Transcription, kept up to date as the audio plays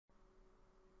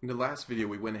In the last video,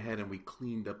 we went ahead and we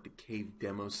cleaned up the cave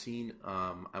demo scene.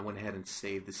 I went ahead and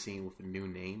saved the scene with a new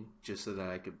name just so that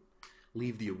I could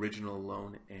leave the original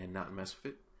alone and not mess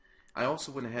with it. I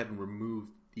also went ahead and removed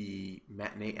the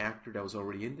matinee actor that was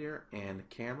already in there and the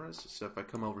cameras. So if I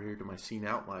come over here to my scene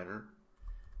outliner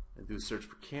and do a search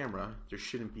for camera, there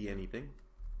shouldn't be anything.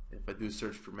 If I do a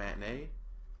search for matinee,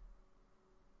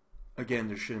 again,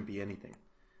 there shouldn't be anything.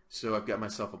 So I've got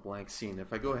myself a blank scene.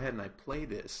 If I go ahead and I play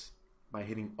this by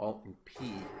hitting Alt and P,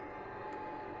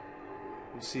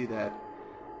 you see that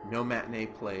no matinee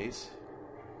plays.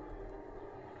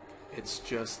 It's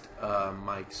just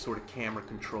my sort of camera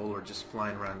controller just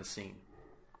flying around the scene.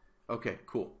 Okay,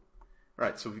 cool.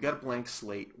 Alright, so we've got a blank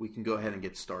slate. We can go ahead and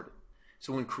get started.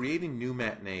 So when creating new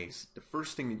matinees, the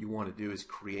first thing that you want to do is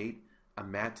create a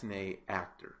matinee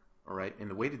actor. Alright, and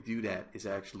the way to do that is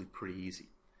actually pretty easy.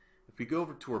 If we go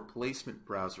over to our placement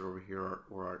browser over here,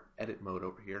 or our edit mode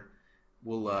over here,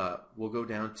 we'll go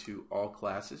down to all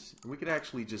classes, and we could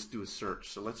actually just do a search.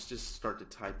 So let's just start to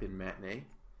type in matinee,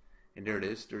 and there it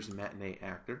is. There's a matinee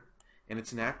actor, and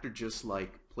it's an actor just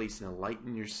like placing a light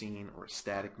in your scene or a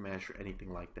static mesh or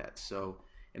anything like that. So,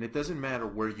 and it doesn't matter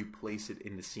where you place it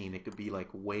in the scene. It could be like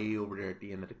way over there at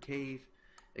the end of the cave.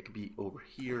 It could be over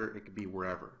here. It could be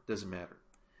wherever. It doesn't matter.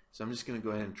 So I'm just going to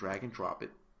go ahead and drag and drop it,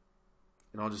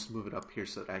 and I'll just move it up here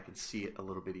so that I can see it a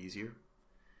little bit easier.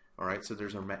 Alright, so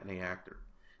there's our matinee actor.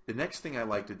 The next thing I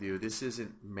like to do, this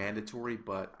isn't mandatory,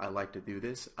 but I like to do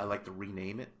this. I like to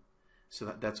rename it.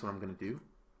 So that's what I'm going to do.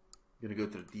 I'm going to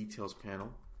go to the details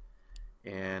panel,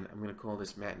 and I'm going to call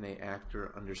this matinee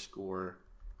actor underscore,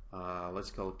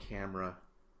 let's call it camera,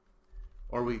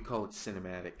 or we call it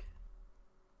cinematic.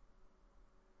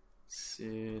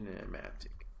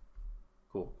 Cinematic.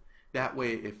 Cool. That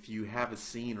way, if you have a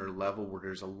scene or level where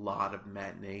there's a lot of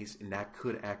matinees, and that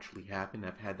could actually happen,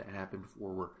 I've had that happen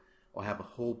before, where I'll have a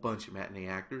whole bunch of matinee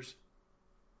actors,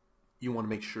 you want to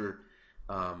make sure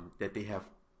that they have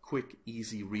quick,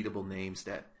 easy, readable names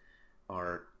that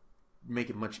make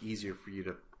it much easier for you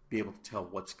to be able to tell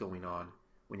what's going on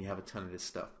when you have a ton of this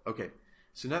stuff. Okay,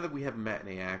 so now that we have a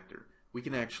matinee actor, we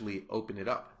can actually open it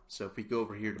up. So if we go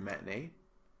over here to matinee,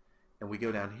 and we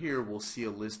go down here, we'll see a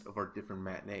list of our different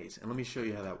matinees. And let me show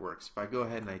you how that works. If I go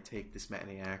ahead and I take this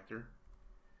matinee actor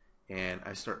and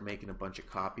I start making a bunch of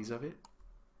copies of it,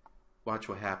 watch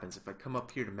what happens. If I come up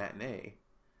here to matinee,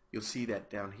 you'll see that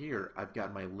down here I've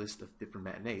got my list of different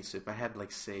matinees. So if I had,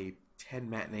 like, say 10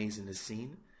 matinees in this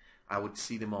scene, I would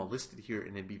see them all listed here,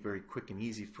 and it'd be very quick and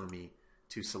easy for me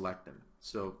to select them.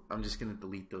 So I'm just going to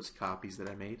delete those copies that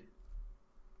I made.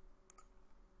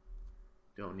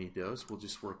 Don't need those. We'll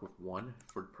just work with one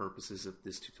for the purposes of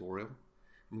this tutorial.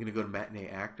 I'm going to go to Matinee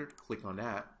Actor, click on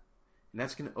that, and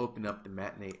that's going to open up the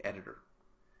Matinee Editor.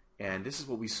 And this is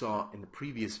what we saw in the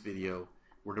previous video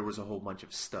where there was a whole bunch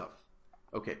of stuff.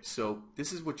 Okay, so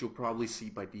this is what you'll probably see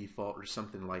by default or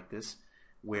something like this,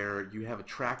 where you have a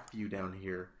track view down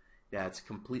here that's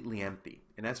completely empty.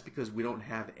 And that's because we don't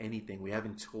have anything. We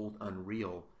haven't told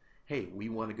Unreal, hey, we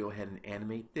want to go ahead and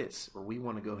animate this, or we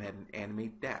want to go ahead and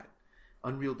animate that.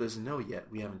 Unreal doesn't know yet.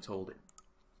 We haven't told it.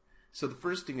 So the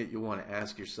first thing that you'll want to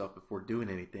ask yourself before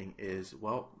doing anything is,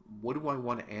 well, what do I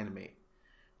want to animate?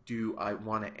 Do I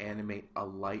want to animate a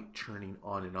light turning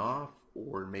on and off,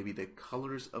 or maybe the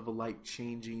colors of a light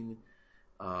changing?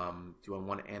 Do I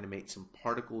want to animate some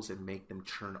particles and make them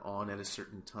turn on at a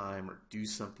certain time, or do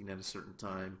something at a certain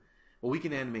time? Well, we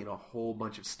can animate a whole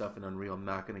bunch of stuff in Unreal. I'm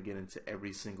not going to get into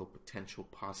every single potential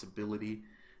possibility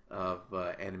of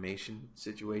animation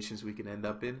situations we can end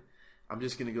up in. I'm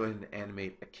just going to go ahead and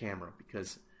animate a camera,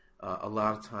 because a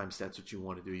lot of times that's what you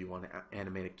want to do. You want to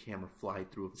animate a camera fly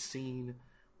through a scene,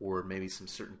 or maybe some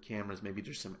certain cameras. Maybe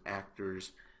there's some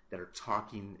actors that are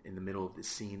talking in the middle of the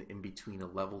scene in between a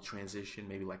level transition,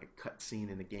 maybe like a cut scene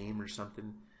in a game or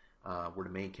something, where the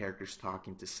main character's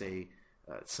talking to, say,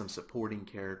 some supporting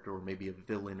character, or maybe a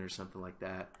villain or something like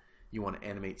that. You want to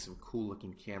animate some cool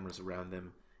looking cameras around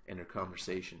them and their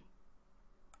conversation.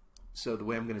 So the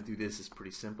way I'm going to do this is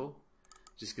pretty simple.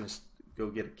 Just going to go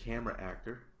get a camera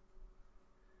actor.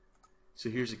 So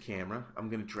here's a camera. I'm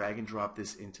going to drag and drop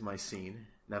this into my scene.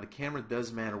 Now the camera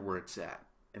does matter where it's at.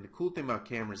 And the cool thing about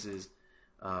cameras is,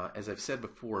 as I've said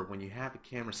before, when you have a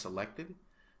camera selected,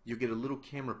 you get a little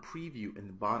camera preview in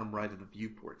the bottom right of the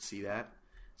viewport. See that?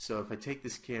 So if I take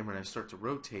this camera and I start to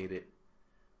rotate it,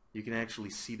 you can actually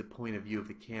see the point of view of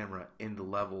the camera in the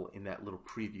level in that little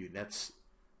preview. And that's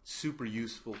super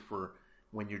useful for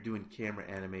when you're doing camera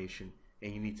animation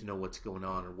and you need to know what's going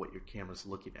on or what your camera's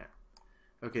looking at.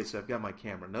 Okay, so I've got my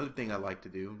camera. Another thing I like to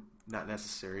do, not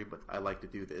necessary, but I like to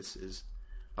do this, is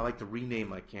I like to rename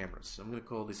my cameras. So I'm going to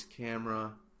call this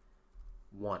camera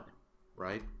 1,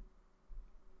 right?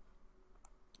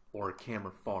 Or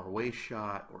camera far away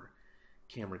shot, or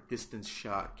camera distance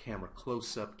shot, camera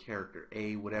close-up, character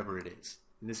A, whatever it is.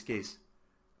 In this case,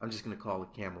 I'm just going to call it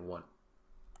camera 1.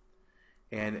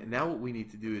 And now what we need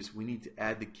to do is we need to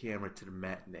add the camera to the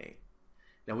Matinee.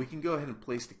 Now we can go ahead and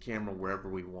place the camera wherever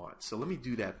we want. So let me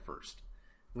do that first.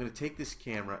 I'm going to take this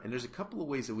camera, and there's a couple of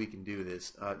ways that we can do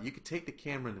this. You could take the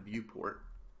camera in the viewport.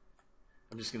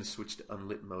 I'm just going to switch to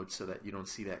unlit mode so that you don't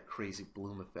see that crazy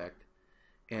bloom effect.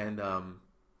 And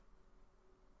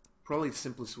probably the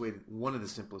simplest way, one of the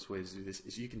simplest ways to do this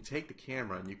is you can take the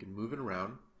camera and you can move it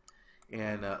around.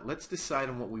 And let's decide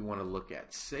on what we want to look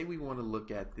at. Say we want to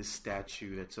look at this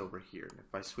statue that's over here. And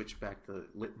if I switch back to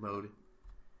lit mode,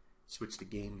 switch to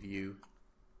game view,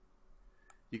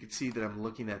 you can see that I'm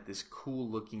looking at this cool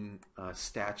looking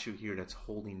statue here that's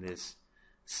holding this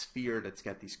sphere that's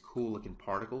got these cool looking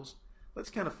particles. Let's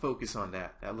kind of focus on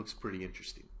that. That looks pretty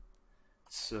interesting.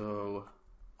 So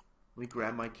let me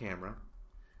grab my camera.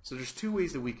 So there's two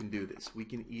ways that we can do this. We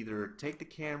can either take the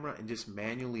camera and just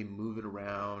manually move it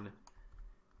around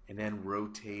and then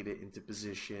rotate it into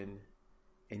position,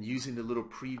 and using the little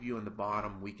preview on the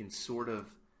bottom we can sort of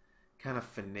kind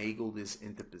of finagle this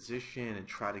into position and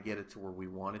try to get it to where we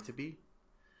want it to be.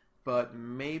 But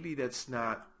maybe that's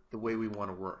not the way we want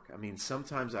to work. I mean,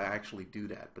 sometimes I actually do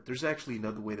that, but there's actually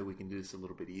another way that we can do this a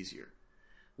little bit easier.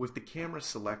 With the camera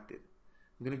selected,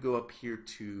 I'm going to go up here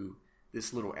to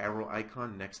this little arrow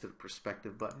icon next to the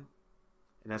perspective button,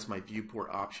 and that's my viewport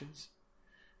options.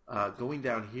 Going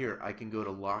down here, I can go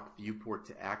to lock viewport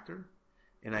to actor,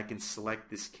 and I can select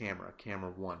this camera,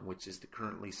 camera 1, which is the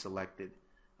currently selected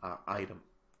item.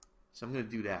 So I'm going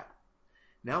to do that.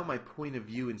 Now my point of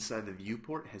view inside the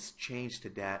viewport has changed to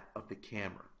that of the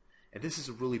camera. And this is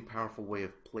a really powerful way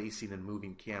of placing and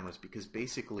moving cameras, because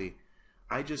basically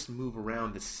I just move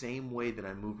around the same way that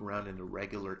I move around in a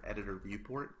regular editor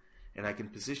viewport, and I can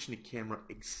position the camera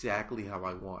exactly how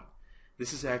I want.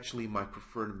 This is actually my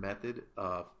preferred method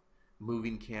of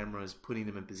moving cameras, putting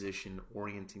them in position,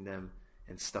 orienting them,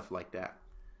 and stuff like that.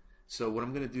 So what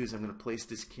I'm going to do is I'm going to place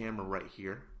this camera right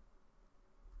here.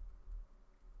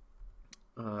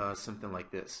 Something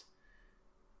like this.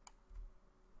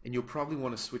 And you'll probably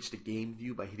want to switch to game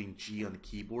view by hitting G on the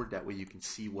keyboard. That way you can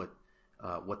see what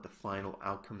the final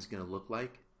outcome is going to look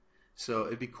like. So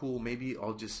it'd be cool. Maybe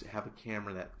I'll just have a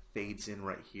camera that fades in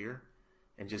right here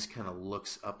and just kind of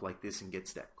looks up like this and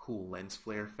gets that cool lens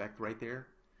flare effect right there.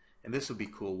 And this will be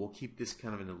cool. We'll keep this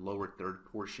kind of in the lower third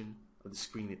portion of the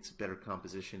screen. It's better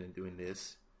composition than doing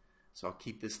this. So I'll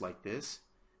keep this like this,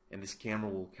 and this camera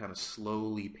will kind of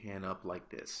slowly pan up like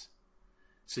this.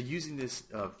 So using this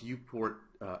viewport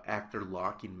actor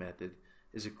locking method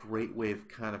is a great way of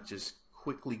kind of just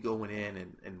quickly going in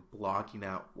and blocking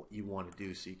out what you want to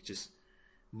do, so you can just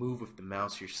move with the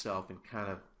mouse yourself and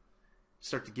kind of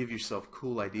start to give yourself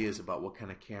cool ideas about what kind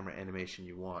of camera animation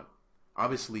you want.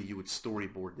 Obviously you would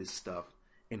storyboard this stuff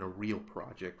in a real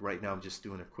project. Right now I'm just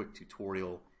doing a quick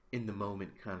tutorial in the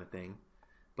moment kind of thing.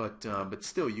 But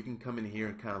still, you can come in here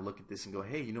and kind of look at this and go,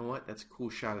 hey, you know what? That's a cool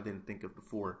shot I didn't think of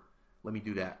before. Let me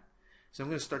do that. So I'm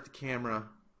going to start the camera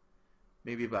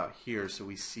maybe about here so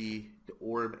we see the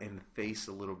orb and the face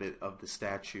a little bit of the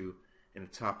statue in the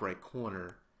top right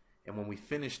corner. And when we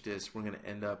finish this, we're going to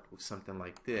end up with something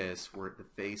like this, where the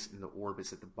face and the orb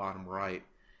is at the bottom right,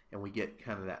 and we get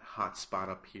kind of that hot spot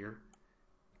up here,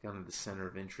 kind of the center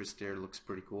of interest there. Looks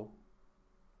pretty cool.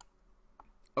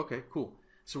 Okay, cool.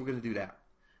 So we're going to do that.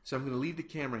 So I'm going to leave the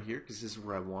camera here because this is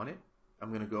where I want it. I'm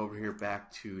going to go over here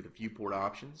back to the viewport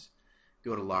options,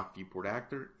 go to lock viewport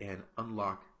actor, and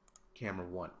unlock camera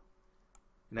 1.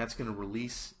 And that's going to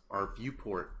release our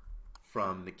viewport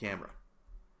from the camera.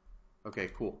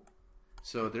 Okay, cool.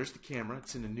 So there's the camera.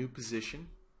 It's in a new position.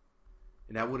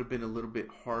 And that would have been a little bit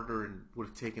harder and would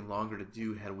have taken longer to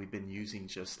do had we been using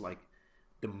just like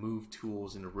the move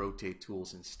tools and the rotate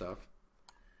tools and stuff.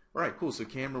 Alright, cool. So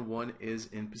camera 1 is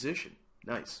in position.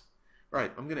 Nice.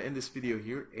 Alright, I'm going to end this video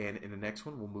here, and in the next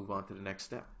one we'll move on to the next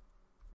step.